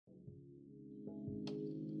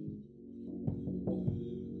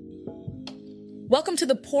Welcome to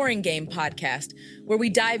the Pouring Game podcast, where we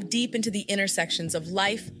dive deep into the intersections of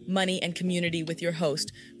life, money, and community with your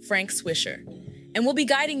host, Frank Swisher. And we'll be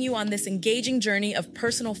guiding you on this engaging journey of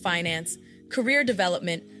personal finance, career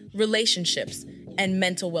development, relationships, and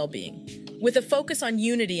mental well-being. With a focus on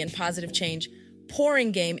unity and positive change,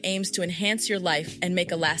 Pouring Game aims to enhance your life and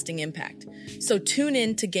make a lasting impact. So tune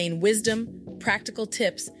in to gain wisdom, practical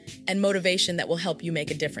tips, and motivation that will help you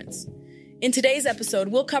make a difference. In today's episode,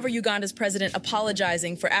 we'll cover Uganda's president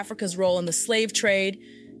apologizing for Africa's role in the slave trade,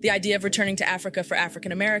 the idea of returning to Africa for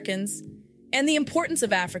African Americans, and the importance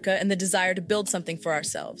of Africa and the desire to build something for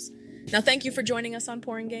ourselves. Now, thank you for joining us on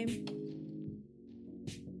Pouring Game.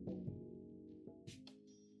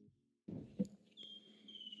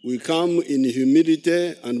 We come in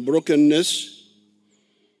humility and brokenness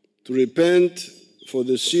to repent for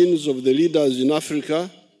the sins of the leaders in Africa,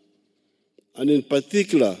 and in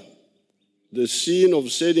particular, the sin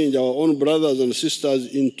of selling our own brothers and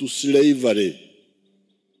sisters into slavery.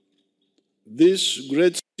 This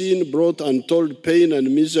great sin brought untold pain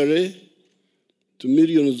and misery to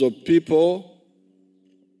millions of people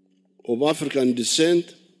of African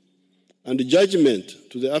descent, and judgment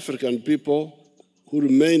to the African people who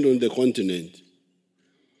remained on the continent.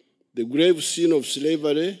 The grave sin of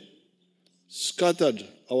slavery scattered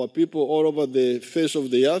our people all over the face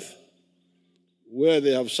of the earth, where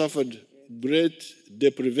they have suffered great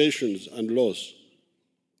deprivations and loss.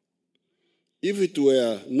 If it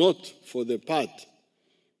were not for the part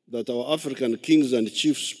that our African kings and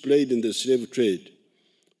chiefs played in the slave trade,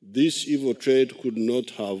 this evil trade could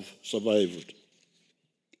not have survived.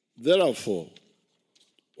 Therefore,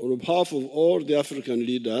 on behalf of all the African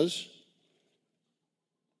leaders,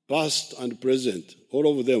 past and present,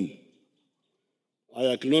 all of them, I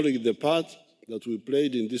acknowledge the part that we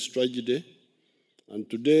played in this tragedy, and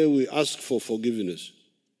today we ask for forgiveness.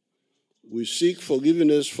 We seek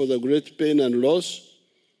forgiveness for the great pain and loss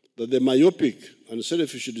that the myopic and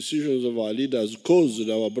selfish decisions of our leaders caused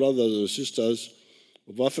our brothers and sisters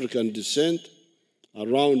of African descent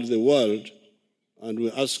around the world, and we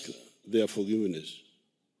ask their forgiveness.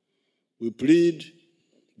 We plead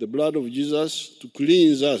the blood of Jesus to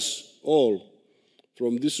cleanse us all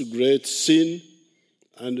from this great sin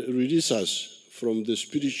and release us from the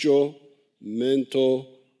spiritual,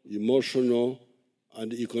 mental, emotional,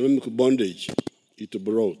 and economic bondage it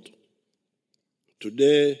brought.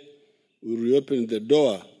 Today, we reopen the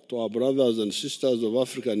door to our brothers and sisters of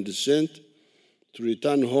African descent to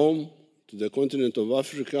return home to the continent of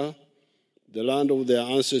Africa, the land of their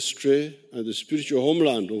ancestry, and the spiritual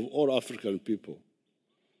homeland of all African people.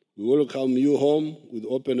 We welcome you home with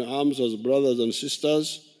open arms as brothers and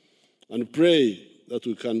sisters, and pray that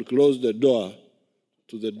we can close the door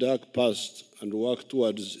to the dark past and work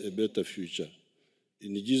towards a better future.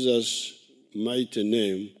 In Jesus' mighty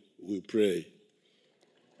name we pray.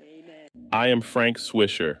 Amen. I am Frank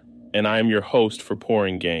Swisher, and I am your host for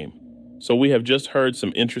Pouring Game. So we have just heard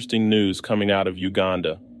some interesting news coming out of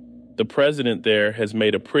Uganda. The president there has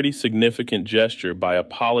made a pretty significant gesture by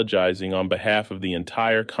apologizing on behalf of the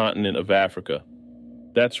entire continent of Africa.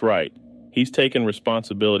 That's right. He's taken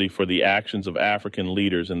responsibility for the actions of African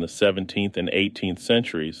leaders in the 17th and 18th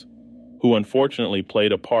centuries, who unfortunately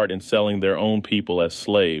played a part in selling their own people as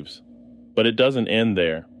slaves. But it doesn't end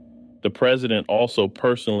there. The president also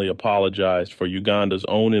personally apologized for Uganda's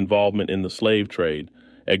own involvement in the slave trade,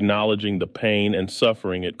 acknowledging the pain and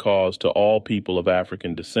suffering it caused to all people of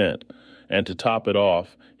African descent. And to top it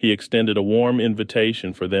off, he extended a warm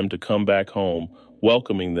invitation for them to come back home,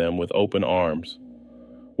 welcoming them with open arms.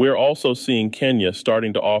 We're also seeing Kenya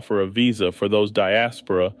starting to offer a visa for those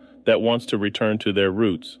diaspora that wants to return to their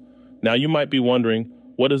roots. Now you might be wondering,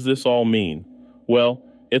 what does this all mean? Well,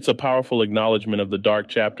 it's a powerful acknowledgement of the dark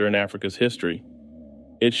chapter in Africa's history.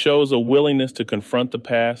 It shows a willingness to confront the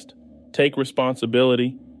past, take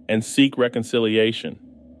responsibility, and seek reconciliation.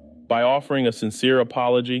 By offering a sincere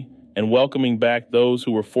apology and welcoming back those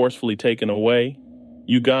who were forcefully taken away,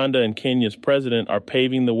 Uganda and Kenya's president are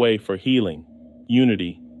paving the way for healing,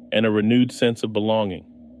 unity, and a renewed sense of belonging.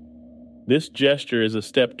 This gesture is a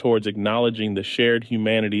step towards acknowledging the shared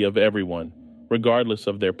humanity of everyone, regardless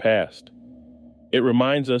of their past. It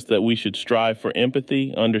reminds us that we should strive for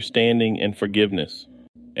empathy, understanding, and forgiveness.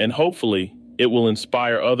 And hopefully, it will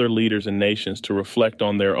inspire other leaders and nations to reflect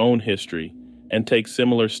on their own history and take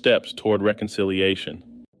similar steps toward reconciliation.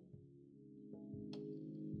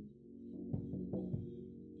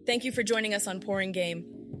 Thank you for joining us on Pouring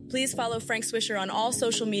Game. Please follow Frank Swisher on all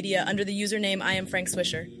social media under the username I am Frank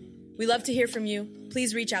Swisher. We love to hear from you.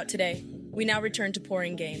 Please reach out today. We now return to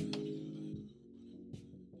Pouring Game.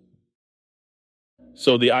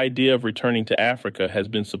 So the idea of returning to Africa has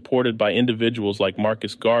been supported by individuals like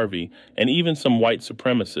Marcus Garvey and even some white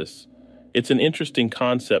supremacists. It's an interesting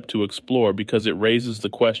concept to explore because it raises the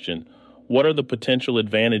question, what are the potential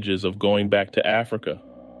advantages of going back to Africa?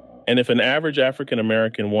 And if an average African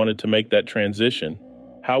American wanted to make that transition,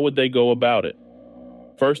 how would they go about it?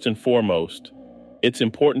 First and foremost, it's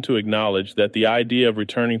important to acknowledge that the idea of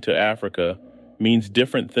returning to Africa means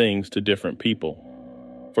different things to different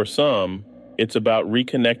people. For some, it's about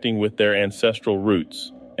reconnecting with their ancestral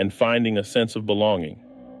roots and finding a sense of belonging.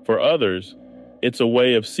 For others, it's a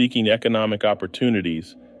way of seeking economic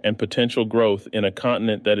opportunities and potential growth in a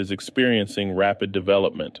continent that is experiencing rapid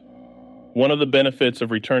development. One of the benefits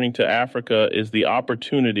of returning to Africa is the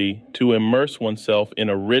opportunity to immerse oneself in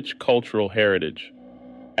a rich cultural heritage.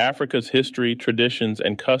 Africa's history, traditions,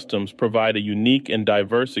 and customs provide a unique and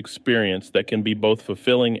diverse experience that can be both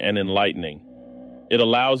fulfilling and enlightening. It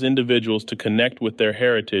allows individuals to connect with their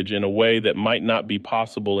heritage in a way that might not be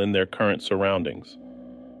possible in their current surroundings.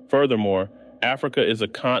 Furthermore, Africa is a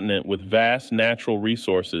continent with vast natural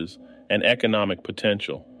resources and economic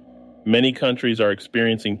potential. Many countries are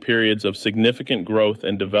experiencing periods of significant growth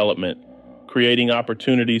and development, creating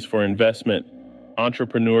opportunities for investment,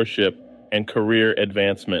 entrepreneurship, and career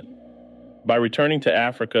advancement. By returning to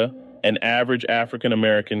Africa, an average African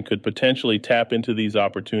American could potentially tap into these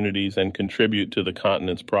opportunities and contribute to the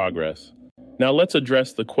continent's progress. Now let's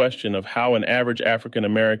address the question of how an average African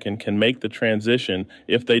American can make the transition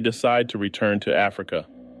if they decide to return to Africa.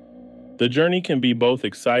 The journey can be both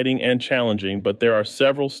exciting and challenging, but there are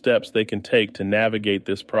several steps they can take to navigate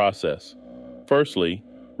this process. Firstly,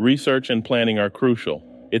 research and planning are crucial.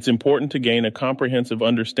 It's important to gain a comprehensive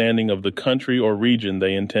understanding of the country or region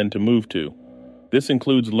they intend to move to. This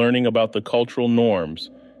includes learning about the cultural norms,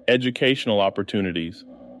 educational opportunities,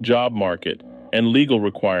 job market, and legal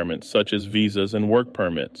requirements such as visas and work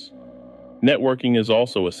permits. Networking is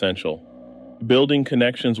also essential. Building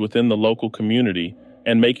connections within the local community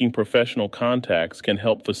and making professional contacts can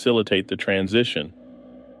help facilitate the transition.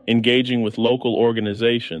 Engaging with local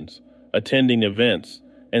organizations, attending events,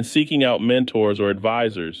 and seeking out mentors or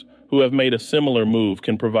advisors who have made a similar move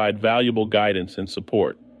can provide valuable guidance and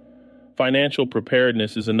support. Financial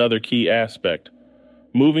preparedness is another key aspect.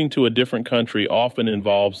 Moving to a different country often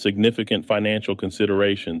involves significant financial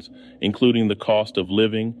considerations, including the cost of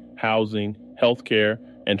living, housing, healthcare,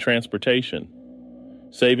 and transportation.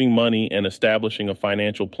 Saving money and establishing a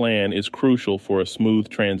financial plan is crucial for a smooth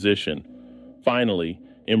transition. Finally,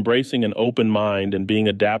 embracing an open mind and being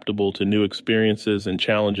adaptable to new experiences and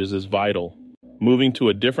challenges is vital. Moving to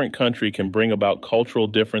a different country can bring about cultural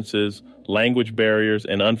differences, language barriers,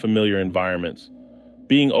 and unfamiliar environments.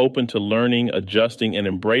 Being open to learning, adjusting, and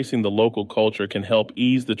embracing the local culture can help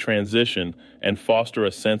ease the transition and foster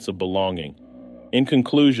a sense of belonging. In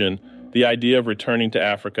conclusion, the idea of returning to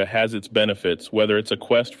Africa has its benefits, whether it's a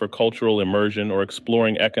quest for cultural immersion or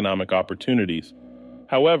exploring economic opportunities.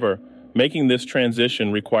 However, making this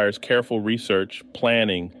transition requires careful research,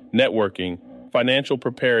 planning, networking, financial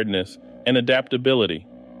preparedness, and adaptability.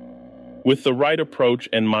 With the right approach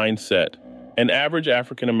and mindset, an average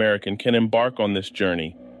African American can embark on this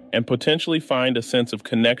journey and potentially find a sense of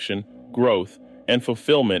connection, growth, and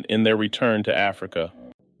fulfillment in their return to Africa.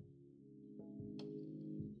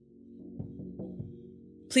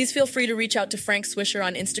 Please feel free to reach out to Frank Swisher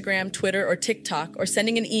on Instagram, Twitter, or TikTok, or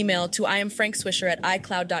sending an email to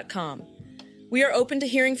iamfrankswisher@icloud.com. We are open to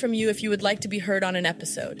hearing from you if you would like to be heard on an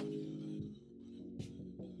episode.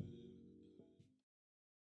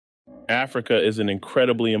 Africa is an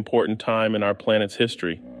incredibly important time in our planet's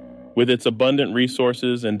history. With its abundant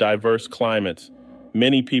resources and diverse climates,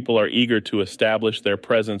 many people are eager to establish their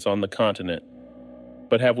presence on the continent.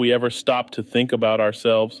 But have we ever stopped to think about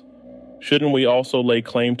ourselves? Shouldn't we also lay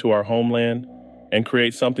claim to our homeland and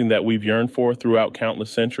create something that we've yearned for throughout countless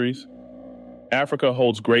centuries? Africa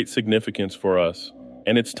holds great significance for us,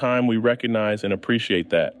 and it's time we recognize and appreciate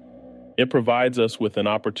that. It provides us with an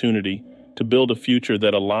opportunity to build a future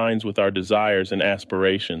that aligns with our desires and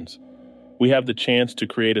aspirations. We have the chance to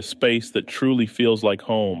create a space that truly feels like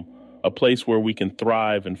home, a place where we can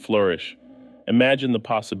thrive and flourish. Imagine the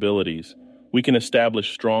possibilities. We can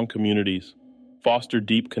establish strong communities, foster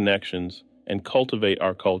deep connections, and cultivate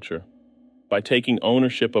our culture. By taking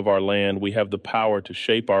ownership of our land, we have the power to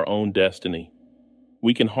shape our own destiny.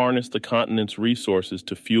 We can harness the continent's resources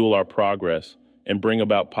to fuel our progress and bring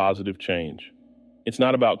about positive change. It's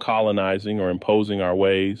not about colonizing or imposing our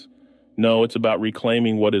ways. No, it's about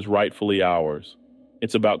reclaiming what is rightfully ours.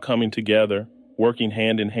 It's about coming together, working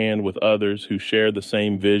hand in hand with others who share the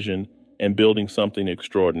same vision, and building something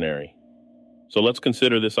extraordinary. So let's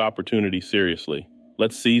consider this opportunity seriously.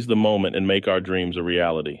 Let's seize the moment and make our dreams a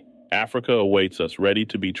reality. Africa awaits us, ready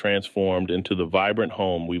to be transformed into the vibrant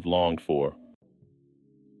home we've longed for.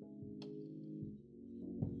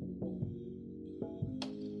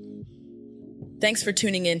 Thanks for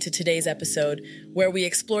tuning in to today's episode, where we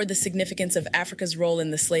explored the significance of Africa's role in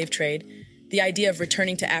the slave trade, the idea of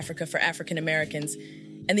returning to Africa for African Americans,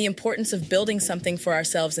 and the importance of building something for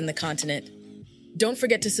ourselves in the continent. Don't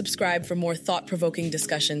forget to subscribe for more thought-provoking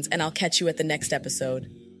discussions, and I'll catch you at the next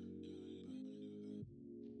episode.